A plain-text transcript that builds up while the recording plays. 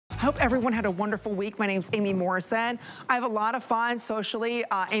hope everyone had a wonderful week. My name's Amy Morrison. I have a lot of fun socially.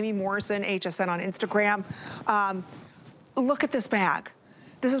 Amy Morrison, HSN on Instagram. Look at this bag.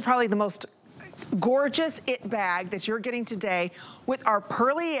 This is probably the most gorgeous it bag that you're getting today with our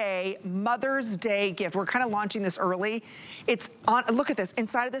Perlier Mother's Day gift. We're kind of launching this early. It's on, look at this.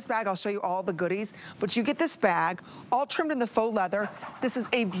 Inside of this bag, I'll show you all the goodies, but you get this bag, all trimmed in the faux leather. This is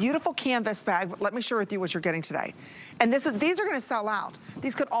a beautiful canvas bag, but let me share with you what you're getting today. And these are gonna sell out.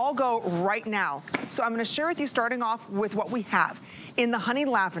 These could all go right now. So I'm gonna share with you starting off with what we have. In the honey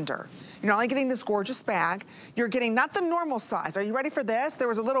lavender, you're not only getting this gorgeous bag, you're getting not the normal size. Are you ready for this? There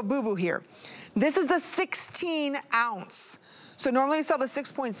was a little boo-boo here. This is the 16 ounce. So normally you sell the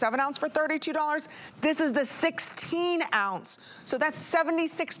 6.7 ounce for $32. This is the 16 ounce. So that's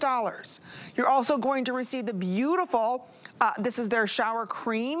 $76. You're also going to receive the beautiful, this is their shower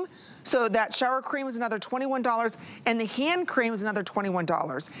cream. So that shower cream is another $21 and the hand cream is another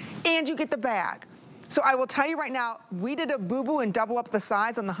 $21. And you get the bag. So I will tell you right now, we did a boo-boo and double up the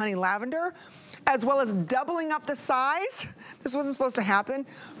size on the honey lavender, as well as doubling up the size. This wasn't supposed to happen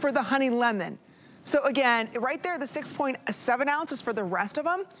for the honey lemon. So again, right there, the 6.7 ounces for the rest of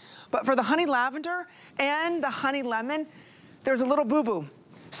them. But for the honey lavender and the honey lemon, there's a little boo-boo.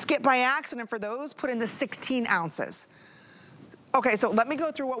 Skip by accident for those, put in the 16 ounces. Okay, so let me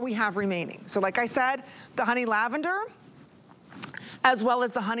go through what we have remaining. So like I said, the honey lavender, as well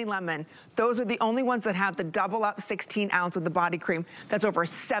as the honey lemon. Those are the only ones that have the double up 16 ounce of the body cream. That's over a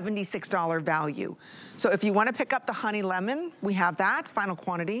 $76 value. So if you wanna pick up the honey lemon, we have that, final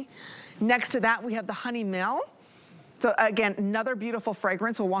quantity. Next to that, we have the honey mill. So again, another beautiful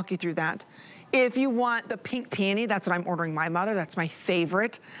fragrance, we'll walk you through that. If you want the pink peony, that's what I'm ordering my mother, that's my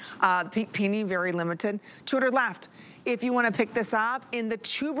favorite. Pink peony, very limited. 200 left. If you wanna pick this up in the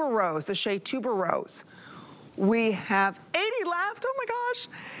tuberose, the shea tuberose, we have 80 left, oh my gosh.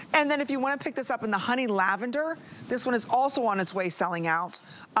 And then if you wanna pick this up in the honey lavender, this one is also on its way selling out.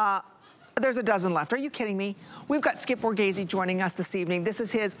 There's a dozen left, are you kidding me? We've got Skip Borghese joining us this evening. This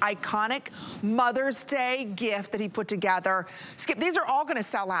is his iconic Mother's Day gift that he put together. Skip, these are all gonna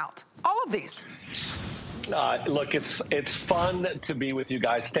sell out, all of these. Look, it's fun to be with you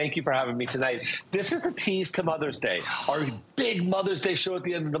guys. Thank you for having me tonight. This is a tease to Mother's Day. Our big Mother's Day show at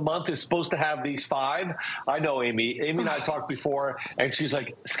the end of the month is supposed to have these 5. I know Amy. Amy and I talked before, and she's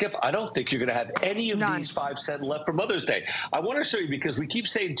like, Skip, I don't think you're going to have any of these 5 cents left for Mother's Day. I want to show you because we keep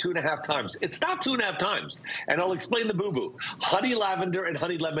saying 2.5 times. It's not 2.5 times, and I'll explain the boo-boo. Honey lavender and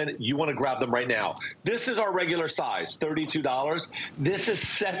honey lemon, you want to grab them right now. This is our regular size, $32. This is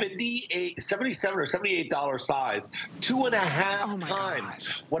 $77 or $78 size, 2.5 times.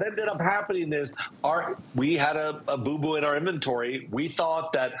 Gosh. What ended up happening is we had a boo-boo in our inventory. We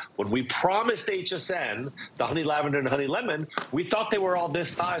thought that when we promised HSN the honey lavender and honey lemon, we thought they were all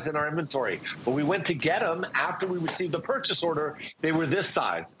this size in our inventory. But we went to get them after we received the purchase order, they were this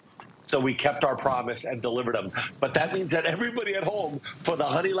size. So we kept our promise and delivered them. But that means that everybody at home for the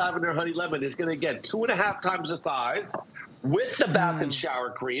honey lavender, honey lemon is gonna get 2.5 times the size with the bath and shower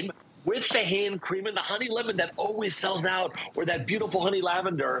cream, with the hand cream and the honey lemon that always sells out, or that beautiful honey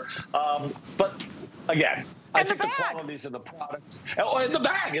lavender. But again, I think the qualities in the product. Oh, in the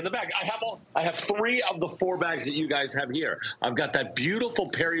bag. I have 3 of the 4 bags that you guys have here. I've got that beautiful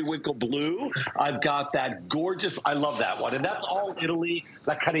periwinkle blue. I've got that gorgeous, I love that one. And that's all Italy,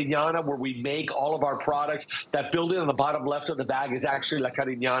 La Carignana, where we make all of our products. That building on the bottom left of the bag is actually La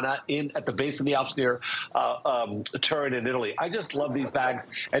Carignana at the base of the Alps near Turin in Italy. I just love these bags.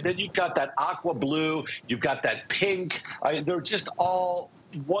 And then you've got that aqua blue. You've got that pink. They're just all,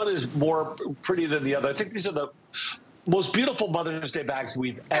 one is more pretty than the other. I think these are the most beautiful Mother's Day bags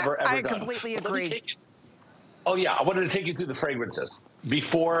we've ever done. I completely agree. Oh yeah, I wanted to take you through the fragrances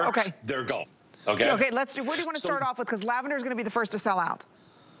before they're gone. Okay. Okay, let's do. Where do you want to start off with? Because lavender is going to be the first to sell out.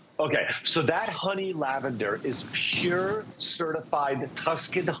 Okay, so that honey lavender is pure certified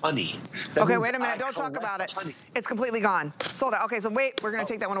Tuscan honey. Okay, wait a minute. Don't talk about it. Honey. It's completely gone. Sold out. Okay, so wait. We're going to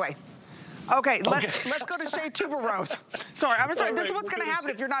take that one away. Okay, let's go to shea tuberose. Sorry, I'm sorry. This is what's going to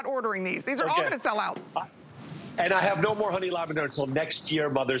happen if you're not ordering these. These are all going to sell out. And I have no more honey lavender until next year,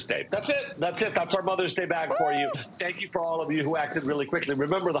 Mother's Day. That's it. That's it. That's our Mother's Day bag for you. Thank you for all of you who acted really quickly.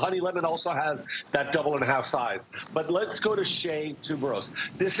 Remember, the honey lemon also has that 1.5 size. But let's go to shea tuberose.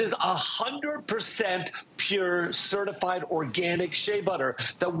 This is 100% pure, certified, organic shea butter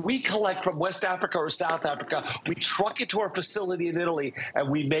that we collect from West Africa or South Africa. We truck it to our facility in Italy, and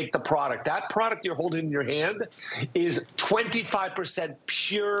we make the product. That product you're holding in your hand is 25%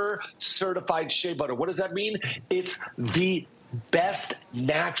 pure, certified shea butter. What does that mean? It's the best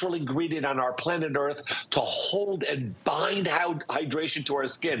natural ingredient on our planet Earth to hold and bind hydration to our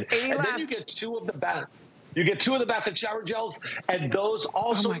skin. And then you get two of the bath and shower gels, and those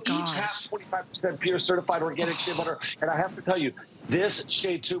also each have 25% pure certified organic shea butter. And I have to tell you, this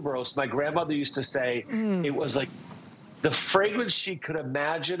shea tuberose, my grandmother used to say, it was like the fragrance she could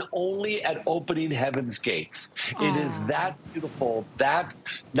imagine only at opening heaven's gates. It is that beautiful, that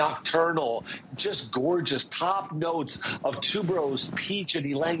nocturnal, just gorgeous. Top notes of tuberose, peach, and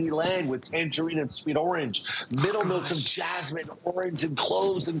ylang ylang with tangerine and sweet orange. Middle notes of jasmine, orange, and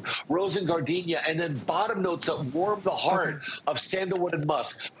cloves, and rose and gardenia. And then bottom notes that warm the heart of sandalwood and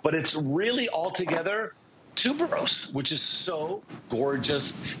musk. But it's really altogether tuberose, which is so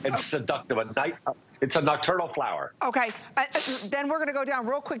gorgeous and seductive. It's a nocturnal flower. Okay, then we're gonna go down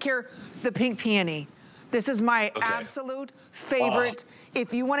real quick here, the pink peony. This is my absolute favorite.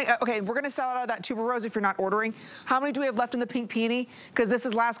 If you want to, okay, we're gonna sell out of that tuberose if you're not ordering. How many do we have left in the pink peony? Because this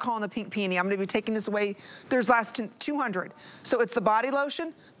is last call on the pink peony. I'm gonna be taking this away. There's last 200. So it's the body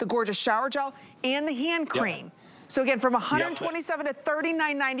lotion, the gorgeous shower gel, and the hand cream. So again, from $127 to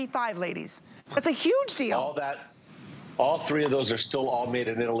 $39.95, ladies. That's a huge deal. All three of those are still all made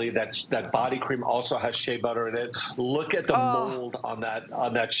in Italy. That body cream also has shea butter in it. Look at the mold on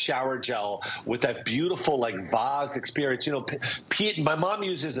that shower gel with that beautiful like vase experience. You know, my mom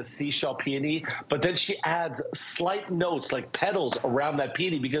uses a seashell peony, but then she adds slight notes like petals around that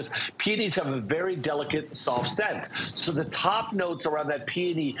peony because peonies have a very delicate, soft scent. So the top notes around that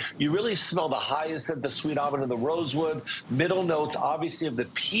peony, you really smell the hyacinth, the sweet almond, and the rosewood. Middle notes, obviously, of the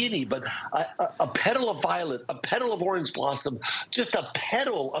peony, but a petal of violet, a petal of orange blossom, just a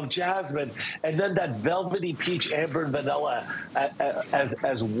petal of jasmine, and then that velvety peach, amber, and vanilla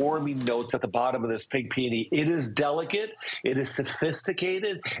as warming notes at the bottom of this pink peony. It is delicate, it is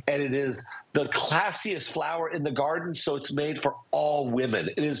sophisticated, and it is the classiest flower in the garden, so it's made for all women.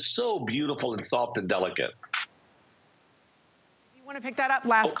 It is so beautiful and soft and delicate. If you want to pick that up,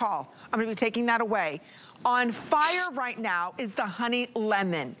 last call. I'm going to be taking that away. On fire right now is the honey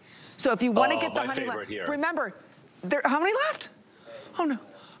lemon. So if you want to get the honey lemon, remember, how many left? Oh no.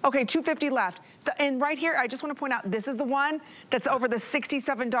 Okay, 250 left. And right here, I just want to point out, this is the one that's over the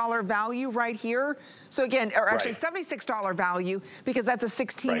 $67 value right here. So again, or actually $76 value, because that's a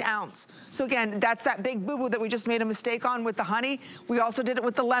 16 ounce. So again, that's that big boo-boo that we just made a mistake on with the honey. We also did it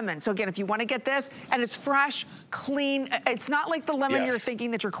with the lemon. So again, if you want to get this, and it's fresh, clean, it's not like the lemon you're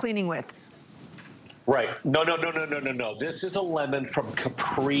thinking that you're cleaning with. Right. No. This is a lemon from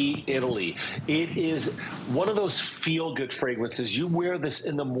Capri, Italy. It is one of those feel-good fragrances. You wear this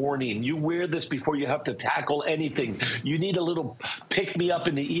in the morning. You wear this before you have to tackle anything. You need a little pick-me-up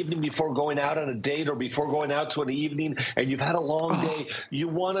in the evening before going out on a date or before going out to an evening and you've had a long day. You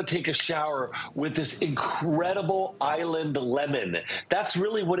want to take a shower with this incredible island lemon. That's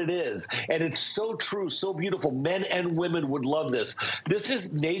really what it is. And it's so true, so beautiful. Men and women would love this. This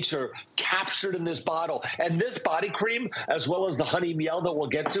is nature captured in this bottle. And this body cream, as well as the honey miel that we'll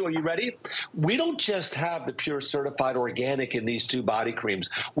get to, are you ready? We don't just have the pure certified organic in these two body creams.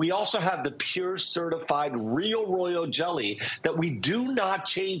 We also have the pure certified real royal jelly that we do not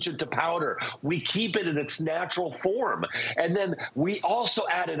change into powder. We keep it in its natural form. And then we also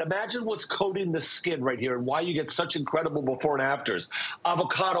added, imagine what's coating the skin right here and why you get such incredible before and afters.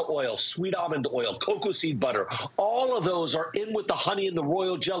 Avocado oil, sweet almond oil, cocoa seed butter, all of those are in with the honey and the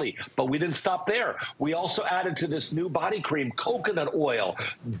royal jelly. But we didn't stop there. We also added to this new body cream coconut oil,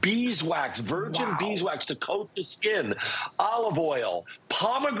 beeswax, virgin beeswax to coat the skin, olive oil,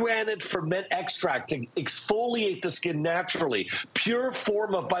 pomegranate ferment extract to exfoliate the skin naturally, pure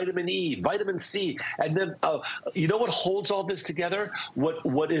form of vitamin E, vitamin C, and then you know what holds all this together?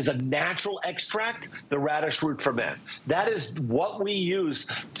 What is a natural extract? The radish root ferment. That is what we use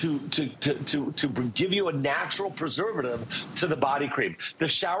to give you a natural preservative to the body cream. The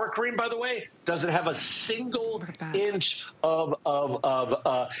shower cream, by the way, doesn't have a single inch of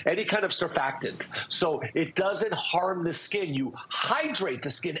any kind of surfactant. So it doesn't harm the skin. You hydrate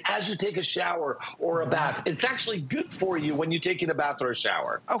the skin as you take a shower or a bath. It's actually good for you when you're taking a bath or a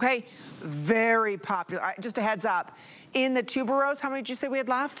shower. Okay, very popular. Just a heads up. In the tuberose, how many did you say we had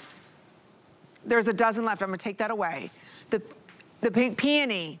left? There's a dozen left. I'm gonna take that away. The pink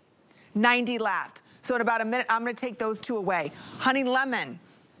peony, 90 left. So in about a minute, I'm gonna take those two away. Honey lemon,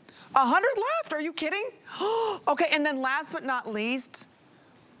 100 left, are you kidding? Okay, and then last but not least,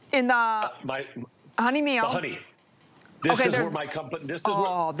 in the honey meal. The honey. This is where my company, this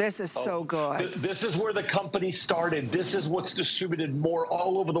is so good. This is where the company started. This is what's distributed more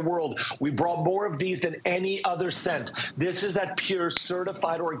all over the world. We brought more of these than any other scent. This is that pure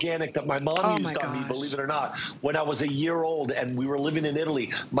certified organic that my mom used on me, believe it or not. When I was a year old and we were living in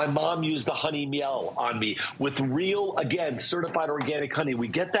Italy, my mom used the honey miel on me with real, again, certified organic honey. We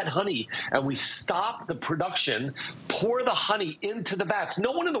get that honey and we stop the production, pour the honey into the vats.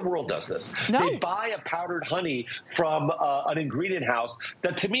 No one in the world does this. No. They buy a powdered honey from an ingredient house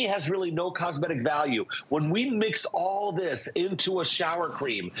that to me has really no cosmetic value. When we mix all this into a shower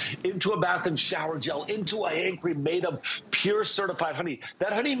cream, into a bath and shower gel, into a hand cream made of pure certified honey,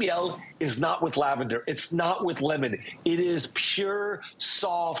 that honey miel is not with lavender. It's not with lemon. It is pure,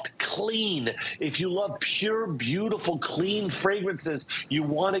 soft, clean. If you love pure, beautiful, clean fragrances, you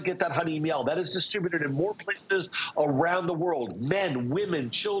want to get that honey miel. That is distributed in more places around the world. Men, women,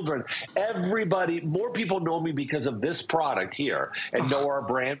 children, everybody. More people know me because of this product here and know our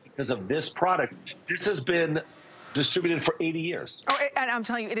brand because of this product. This has been distributed for 80 years. Oh, and I'm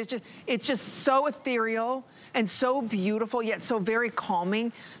telling you, it's just so ethereal and so beautiful, yet so very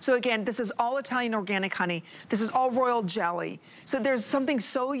calming. So again, this is all Italian organic honey. This is all royal jelly. So there's something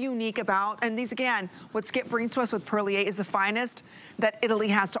so unique about, and these again, what Skip brings to us with Perlier is the finest that Italy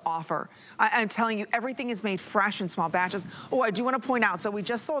has to offer. I'm telling you, everything is made fresh in small batches. Oh, I do want to point out, so we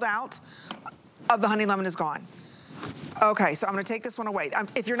just sold out of the honey lemon is gone. Okay, so I'm gonna take this one away.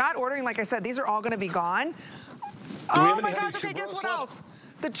 If you're not ordering, like I said, these are all gonna be gone. Oh my gosh, okay, guess what else?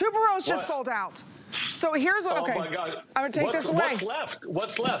 The tuberose just sold out. So here's what, okay. Oh my God. I'm gonna take this away. What's left?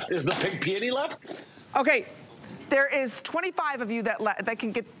 What's left? Is the pink peony left? Okay, there is 25 of you that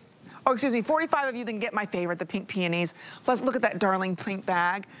can get, oh, excuse me, 45 of you that can get my favorite, the pink peonies. Plus, look at that darling pink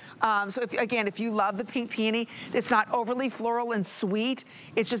bag. So if you love the pink peony, it's not overly floral and sweet.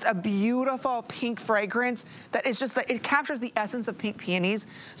 It's just a beautiful pink fragrance that is just, it captures the essence of pink peonies.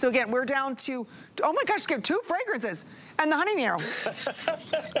 So again, we're down to, oh my gosh, Skip, 2 fragrances and the honey miel.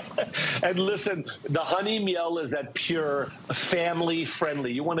 And listen, the honey miel is that pure family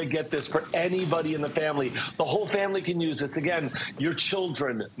friendly. You want to get this for anybody in the family. The whole family can use this. Again, your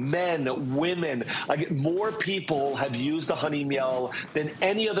children, men, women, more people have used the honey miel than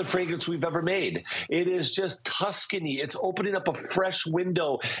any other fragrance we've ever made. It is just Tuscany. It's opening up a fresh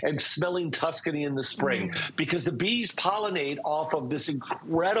window and smelling Tuscany in the spring because the bees pollinate off of this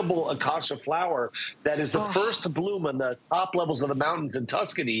incredible acacia flower that is the first to bloom on the top levels of the mountains in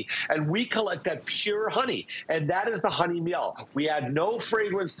Tuscany, and we collect that pure honey, and that is the honey miel. We add no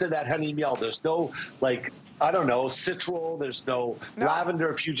fragrance to that honey miel. There's no, like, I don't know, citral, there's no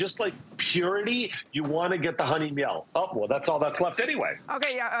lavender. If you just like purity, you want to get the honey miel. Oh, well, that's all that's left anyway.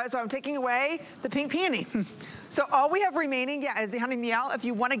 Okay, yeah, so I'm taking away the pink peony. So all we have remaining, is the honey miel. If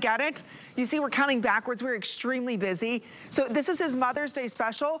you want to get it, you see we're counting backwards. We're extremely busy. So this is his Mother's Day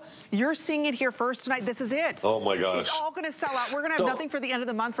special. You're seeing it here first tonight. This is it. Oh my gosh. It's all going to sell out. We're going to have nothing for the end of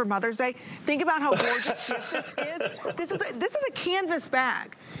the month for Mother's Day. Think about how gorgeous gift this is. This is a canvas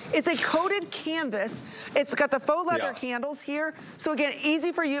bag. It's a coated canvas. It's got the faux leather handles here. So again,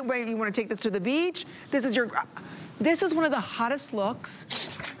 easy for you when you want to take this to the beach. This is one of the hottest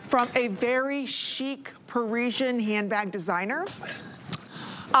looks from a very chic Parisian handbag designer,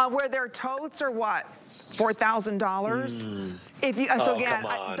 where their totes are what? $4,000. If you, so again,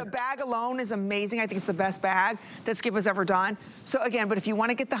 the bag alone is amazing. I think it's the best bag that Skip has ever done. So again, but if you want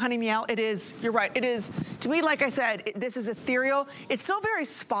to get the honey miel, it is, you're right, it is, to me, like I said, this is ethereal. It's still very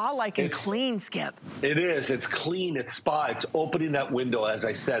spa-like and clean, Skip. It is, it's clean, it's spa, it's opening that window, as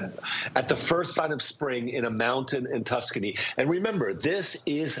I said, at the first sign of spring in a mountain in Tuscany. And remember, this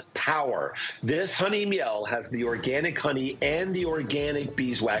is power. This honey miel has the organic honey and the organic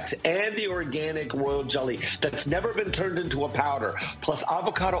beeswax and the organic royal jelly that's never been turned into a powder, plus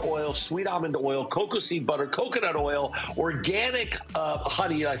avocado oil, sweet almond oil, cocoa seed butter, coconut oil, organic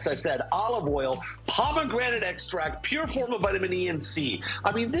honey, as I said, olive oil, pomegranate extract, pure form of vitamin E and C.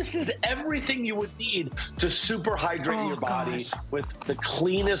 I mean, this is everything you would need to super hydrate your body with the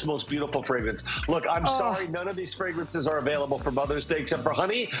cleanest, most beautiful fragrance. Look, I'm sorry, none of these fragrances are available for Mother's Day except for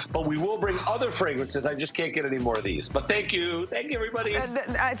honey, but we will bring other fragrances. I just can't get any more of these. But thank you, everybody.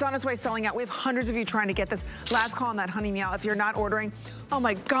 It's on its way selling out. We have hundreds of you trying to get this. Last call on that honey miel. If you're not ordering, oh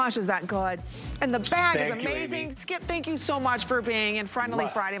my gosh, is that good. And the bag is amazing. Skip, thank you so much for being in Friendly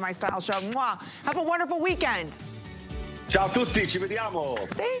Friday, my style show. Mwah. Have a wonderful weekend. Ciao a tutti, ci vediamo.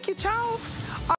 Thank you, ciao.